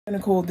I'm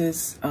gonna call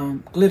this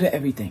glitter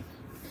everything,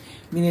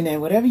 meaning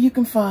that whatever you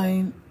can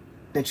find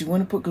that you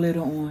want to put glitter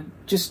on,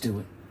 just do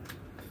it.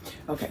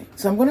 Okay,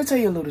 so I'm going to tell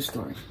you a little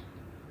story.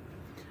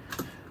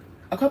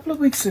 A couple of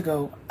weeks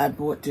ago, I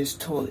bought this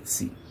toilet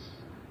seat,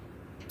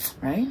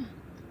 right?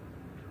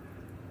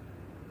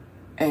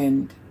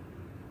 And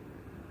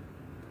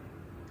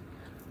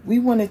we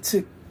wanted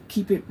to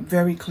keep it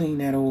very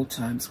clean at all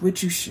times,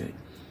 which you should.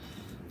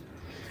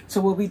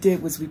 So what we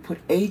did was we put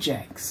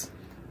Ajax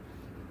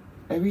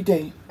every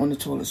day on the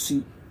toilet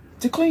seat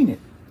to clean it,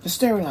 to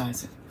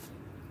sterilize it.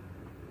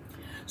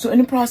 So in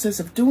the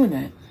process of doing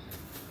that,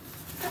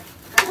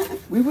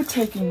 we were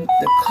taking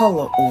the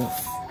color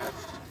off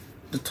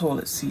the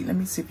toilet seat. Let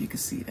me see if you can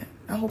see that.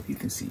 I hope you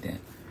can see that.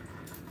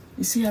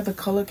 You see how the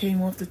color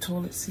came off the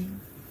toilet seat?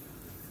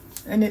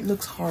 And it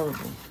looks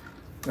horrible,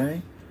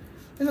 right?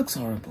 It looks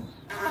horrible.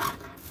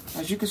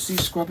 As you can see,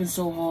 scrubbing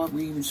so hard,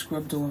 we even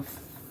scrubbed off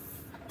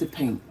the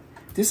paint.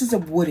 This is a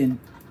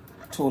wooden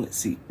toilet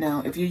seat.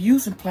 Now, if you're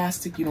using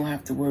plastic, you don't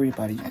have to worry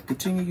about it. You can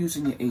continue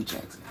using your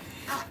Ajax.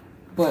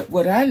 But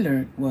what I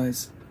learned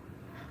was,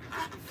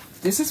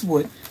 this is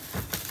wood,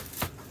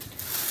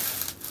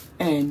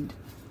 and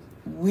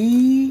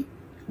we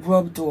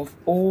rubbed off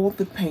all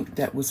the paint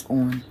that was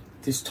on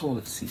this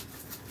toilet seat.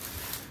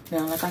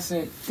 Now, like I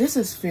said, this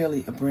is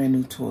fairly a brand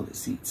new toilet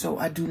seat, so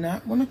I do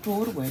not want to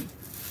throw it away,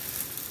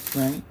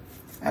 right?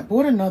 I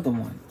bought another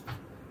one,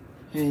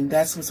 and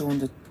that's what's on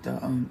the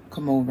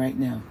commode right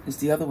now. It's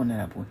the other one that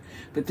I bought.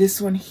 But this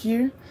one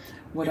here,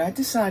 what I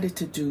decided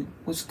to do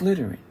was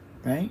glitter it,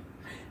 right?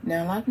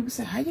 Now, a lot of people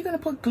say, how are you going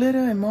to put glitter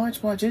in Mod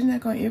Podge? Isn't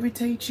that going to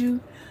irritate you?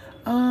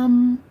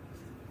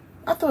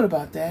 I thought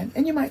about that,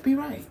 and you might be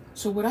right.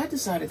 So what I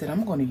decided that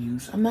I'm going to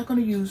use, I'm not going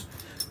to use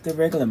the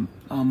regular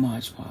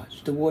Mod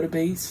Podge, the water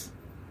base.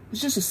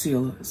 It's just a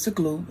sealer. It's a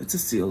glue. It's a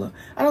sealer.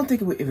 I don't think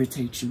it would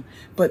irritate you.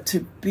 But to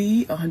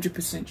be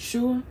 100%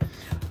 sure,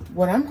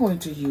 what I'm going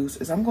to use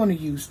is I'm going to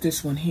use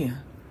this one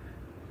here.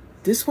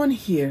 This one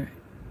here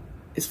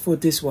is for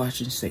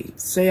dishwashing safe.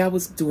 Say I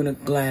was doing a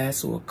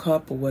glass or a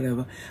cup or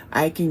whatever,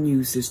 I can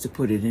use this to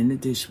put it in the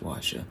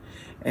dishwasher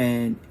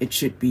and it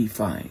should be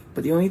fine.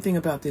 But the only thing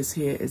about this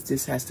here is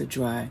this has to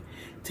dry.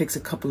 It takes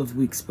a couple of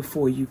weeks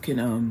before you can,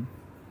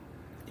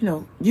 you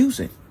know, use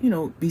it, you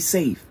know, be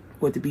safe,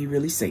 or to be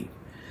really safe.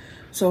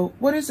 So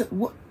what is it?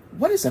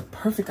 What is a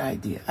perfect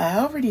idea? I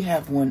already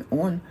have one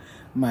on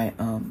my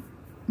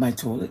my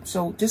toilet,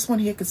 so this one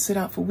here could sit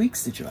out for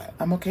weeks to dry.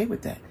 I'm okay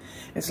with that,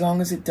 as long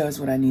as it does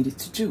what I need it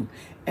to do.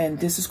 And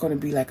this is going to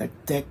be like a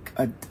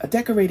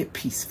decorated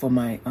piece for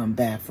my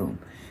bathroom.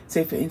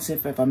 Say for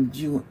instance, if I'm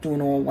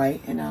doing all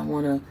white and I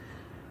want to,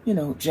 you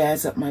know,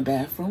 jazz up my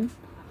bathroom,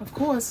 of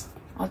course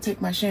I'll take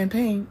my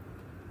champagne,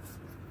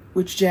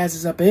 which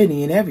jazzes up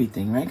any and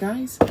everything, right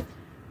guys?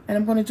 And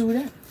I'm going to do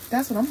that.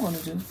 That's what I'm going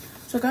to do.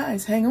 So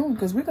guys, hang on,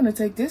 because we're going to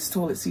take this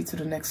toilet seat to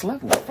the next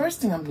level. First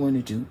thing I'm going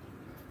to do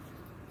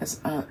is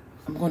I'm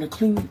going to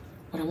clean.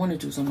 What I want to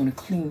do is I'm going to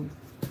clean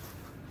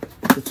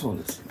the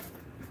toilet seat.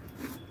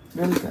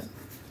 Really good,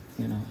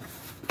 you know.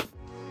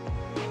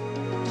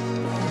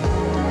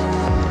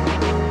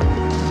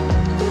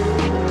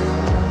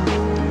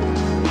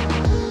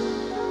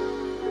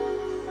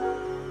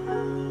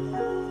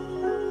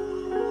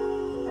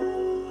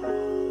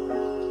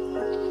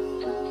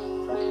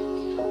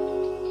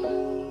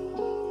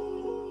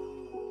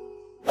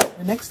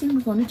 The next thing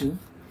we're going to do,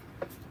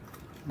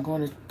 I'm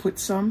going to put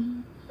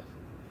some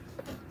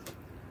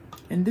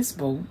in this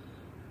bowl.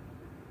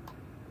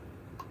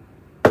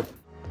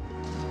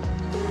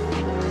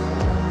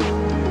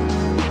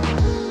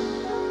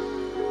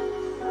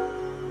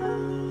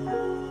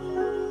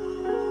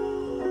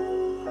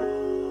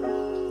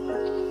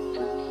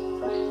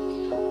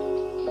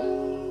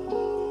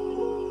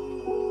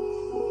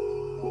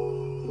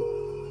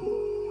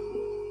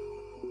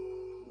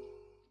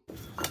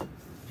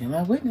 You're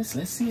my witness.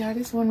 Let's see how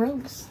this one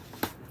rolls.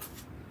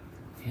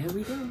 Here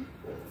we go.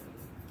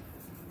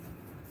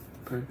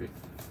 Perfect.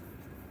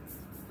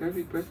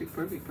 Perfect, perfect,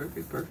 perfect,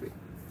 perfect, perfect.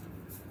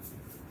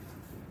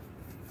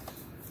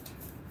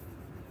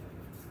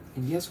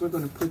 And yes, we're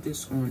going to put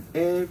this on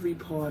every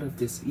part of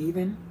this,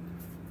 even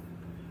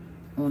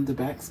on the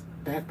back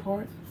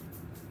part.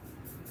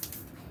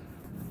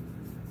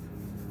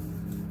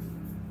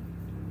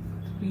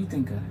 What do you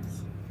think,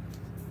 guys?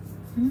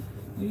 What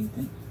do you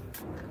think?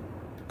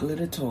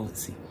 Glitter toilet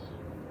seat.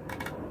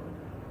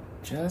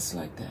 Just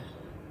like that.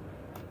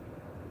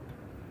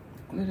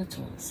 Glitter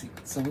toilet seat.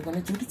 So we're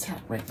going to do the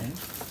top right now.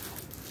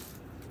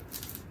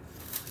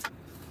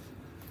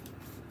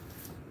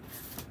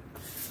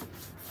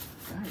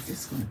 Guys,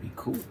 this is going to be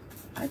cool.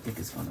 I think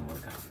it's going to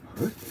work out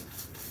perfect.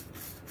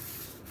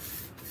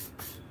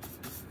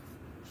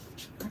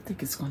 I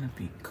think it's going to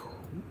be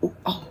cool.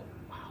 Oh,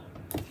 wow.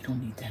 You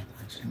don't need that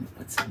much. Let me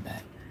put some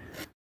back.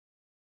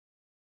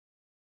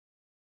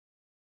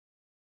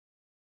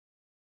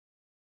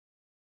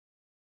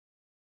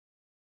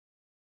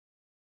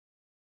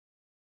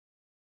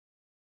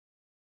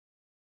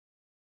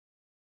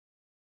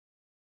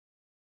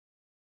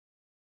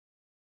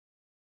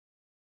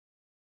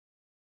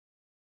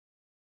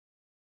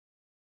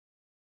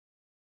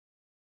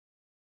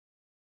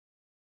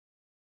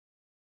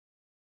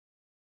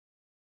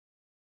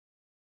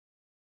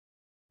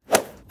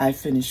 I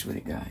finished with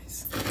it,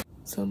 guys.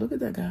 So look at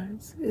that,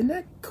 guys. Isn't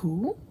that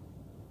cool?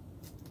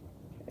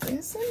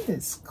 Isn't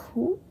this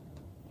cool?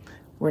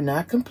 We're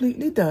not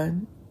completely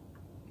done.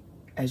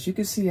 As you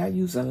can see, I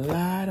use a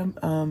lot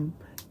of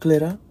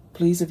glitter.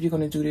 Please, if you're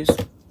going to do this,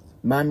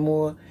 buy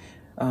more.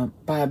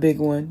 Buy a big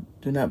one.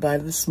 Do not buy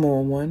the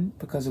small one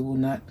because it will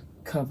not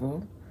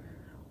cover.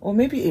 Or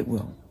maybe it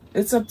will.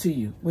 It's up to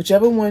you.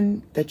 Whichever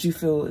one that you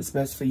feel is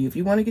best for you. If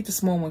you want to get the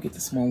small one, get the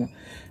small one.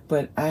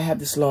 But I have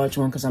this large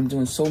one because I'm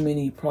doing so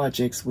many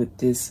projects with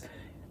this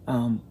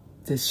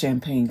this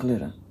champagne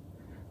glitter.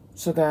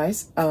 So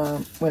guys,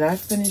 when I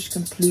finish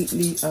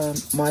completely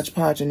Mod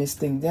Podging this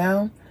thing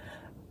down,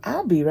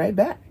 I'll be right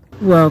back.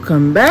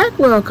 Welcome back,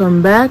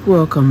 welcome back,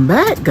 welcome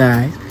back,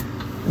 guys.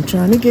 I'm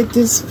trying to get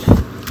this.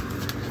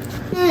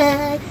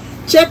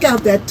 Check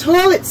out that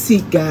toilet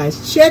seat,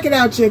 guys. Check it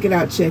out, check it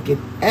out, check it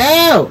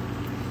out.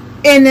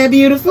 Isn't that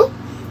beautiful?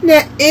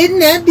 Now, isn't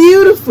that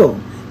beautiful?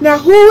 Now,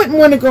 who wouldn't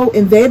want to go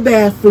in their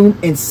bathroom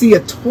and see a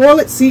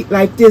toilet seat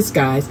like this,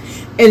 guys?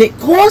 And it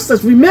costs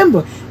us,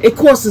 remember, it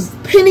costs us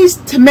pennies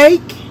to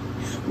make.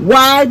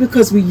 Why?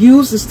 Because we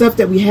use the stuff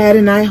that we had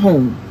in our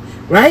home,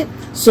 right?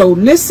 So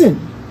listen,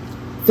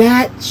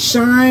 that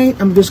shine,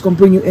 I'm just going to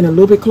bring you in a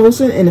little bit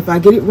closer. And if I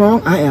get it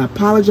wrong, I am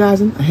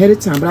apologizing ahead of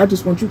time. But I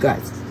just want you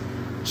guys to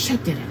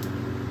check that out.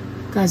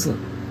 Guys, look.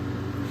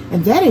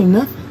 And that ain't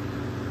nothing.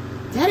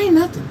 That ain't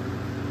nothing.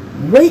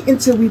 Wait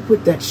until we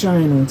put that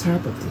shine on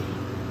top of there.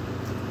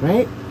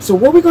 Right? So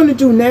what we're going to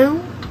do now,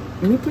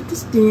 let me put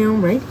this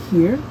down right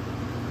here.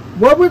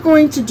 What we're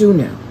going to do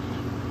now,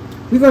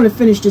 we're going to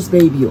finish this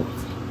baby off.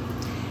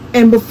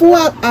 And before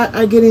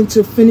I get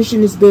into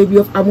finishing this baby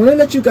off, I want to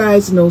let you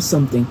guys know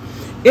something.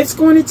 It's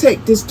going to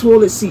take this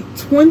toilet seat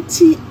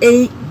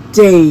 28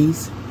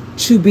 days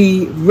to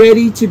be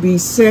ready to be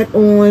set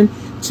on,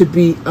 to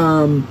be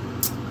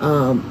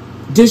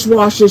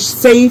dishwasher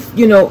safe,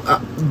 you know,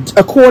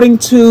 according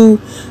to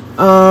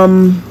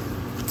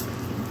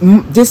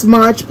this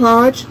Mod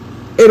Podge.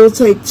 It'll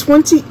take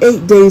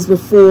 28 days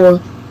before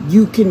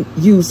you can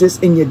use this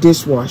in your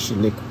dishwasher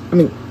liquid. I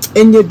mean,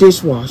 in your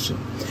dishwasher.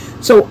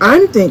 So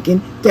I'm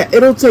thinking that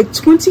it'll take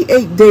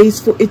 28 days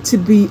for it to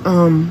be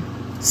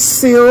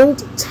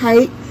sealed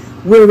tight,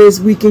 whereas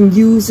we can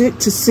use it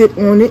to sit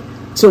on it,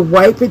 to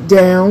wipe it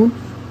down.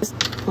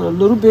 Put a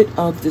little bit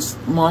of this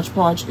Mod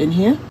Podge in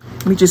here.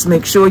 Let me just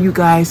make sure you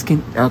guys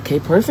can, okay,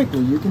 perfectly,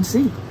 you can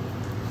see.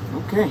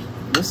 Okay,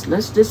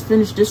 let's just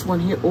finish this one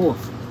here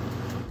off.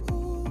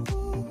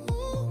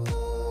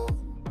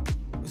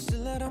 We're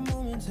still at a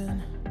moment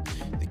and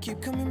they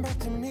keep coming back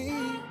to me.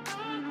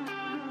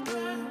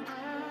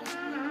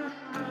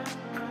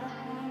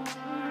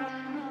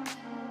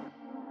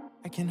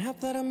 I can't help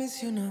that I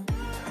miss you now.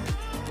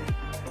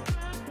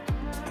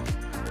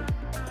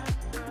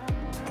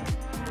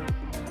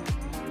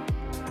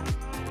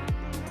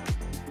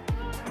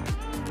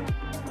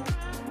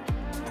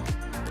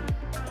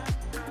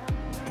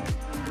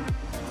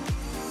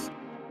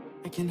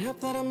 I can't help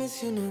that I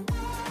miss you now.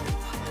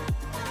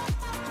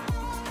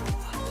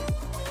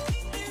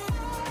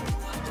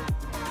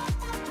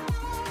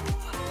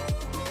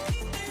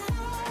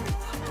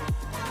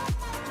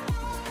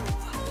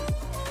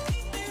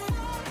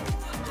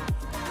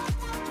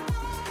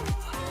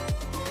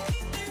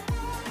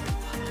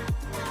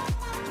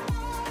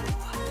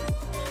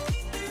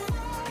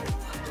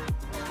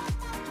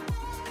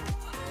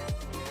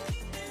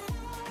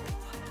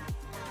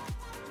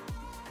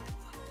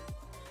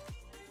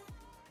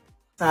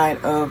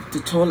 Side of the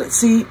toilet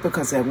seat,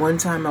 because at one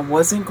time I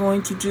wasn't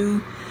going to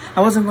do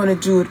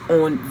it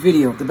on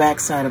video, the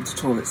back side of the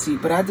toilet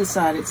seat, but I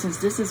decided since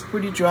this is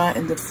pretty dry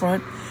in the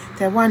front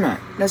that why not,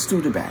 let's do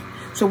the back.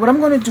 So what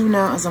I'm going to do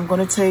now is I'm going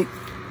to take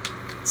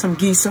some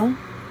gesso,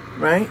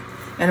 right,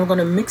 and I'm going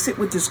to mix it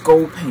with this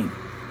gold paint,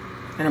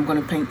 and I'm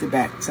going to paint the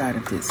back side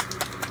of this.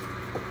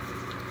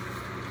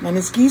 Now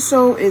this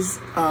gesso is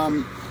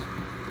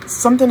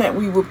something that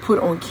we would put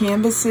on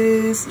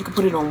canvases. You can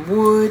put it on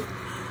wood.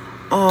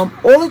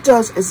 All it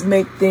does is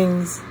make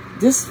things,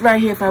 this right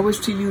here, if I wish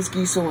to use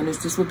gesso on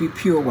this would be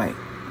pure white,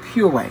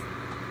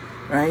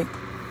 right?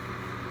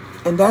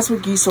 And that's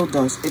what gesso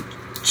does. It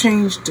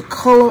changed the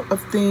color of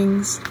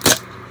things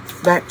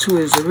back to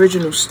its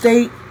original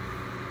state.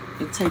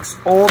 It takes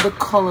all the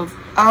color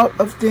out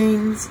of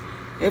things.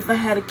 If I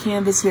had a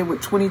canvas here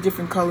with 20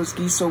 different colors,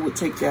 gesso would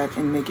take that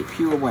and make it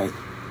pure white.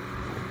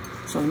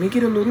 So let me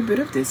get a little bit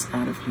of this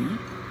out of here.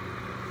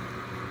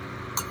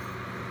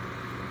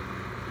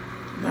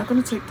 I'm not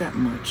going to take that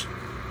much.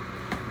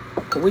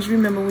 Always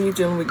remember when you're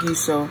dealing with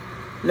gesso,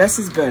 less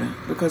is better,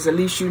 because at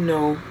least you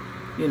know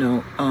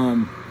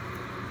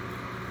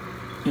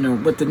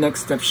what the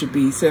next step should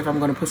be. Say if I'm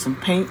going to put some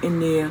paint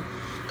in there,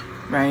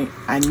 right?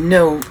 I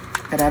know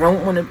that I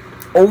don't want to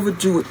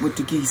overdo it with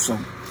the gesso,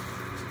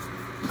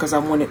 because I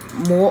want it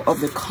more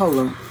of the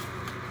color.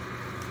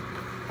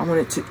 I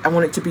want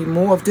it to be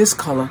more of this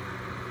color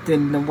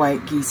than the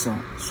white gesso.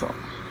 So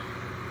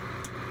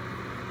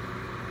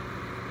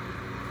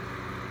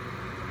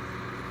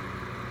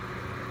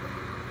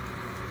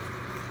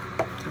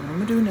what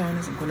I'm going to do now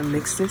is I'm going to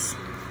mix this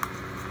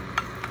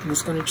I'm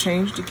just going to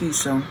change the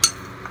gesso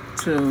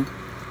to,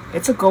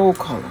 it's a gold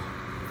color.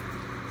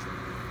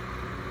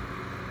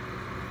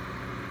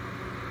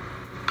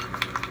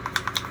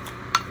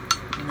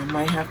 And I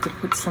might have to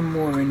put some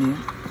more in here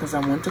because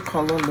I want the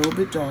color a little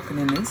bit darker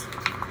than this.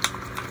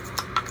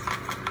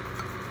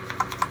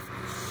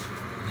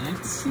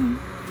 Let's see.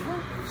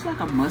 Oh, it's like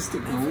a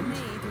mustard gold.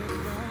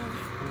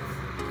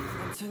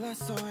 Until I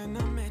saw and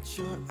I met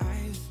your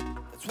eyes.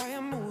 That's why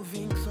I'm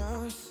moving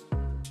close.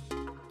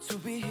 To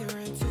be here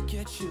and to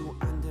get you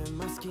under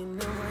my skin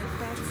and right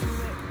back to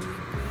where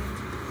we've been.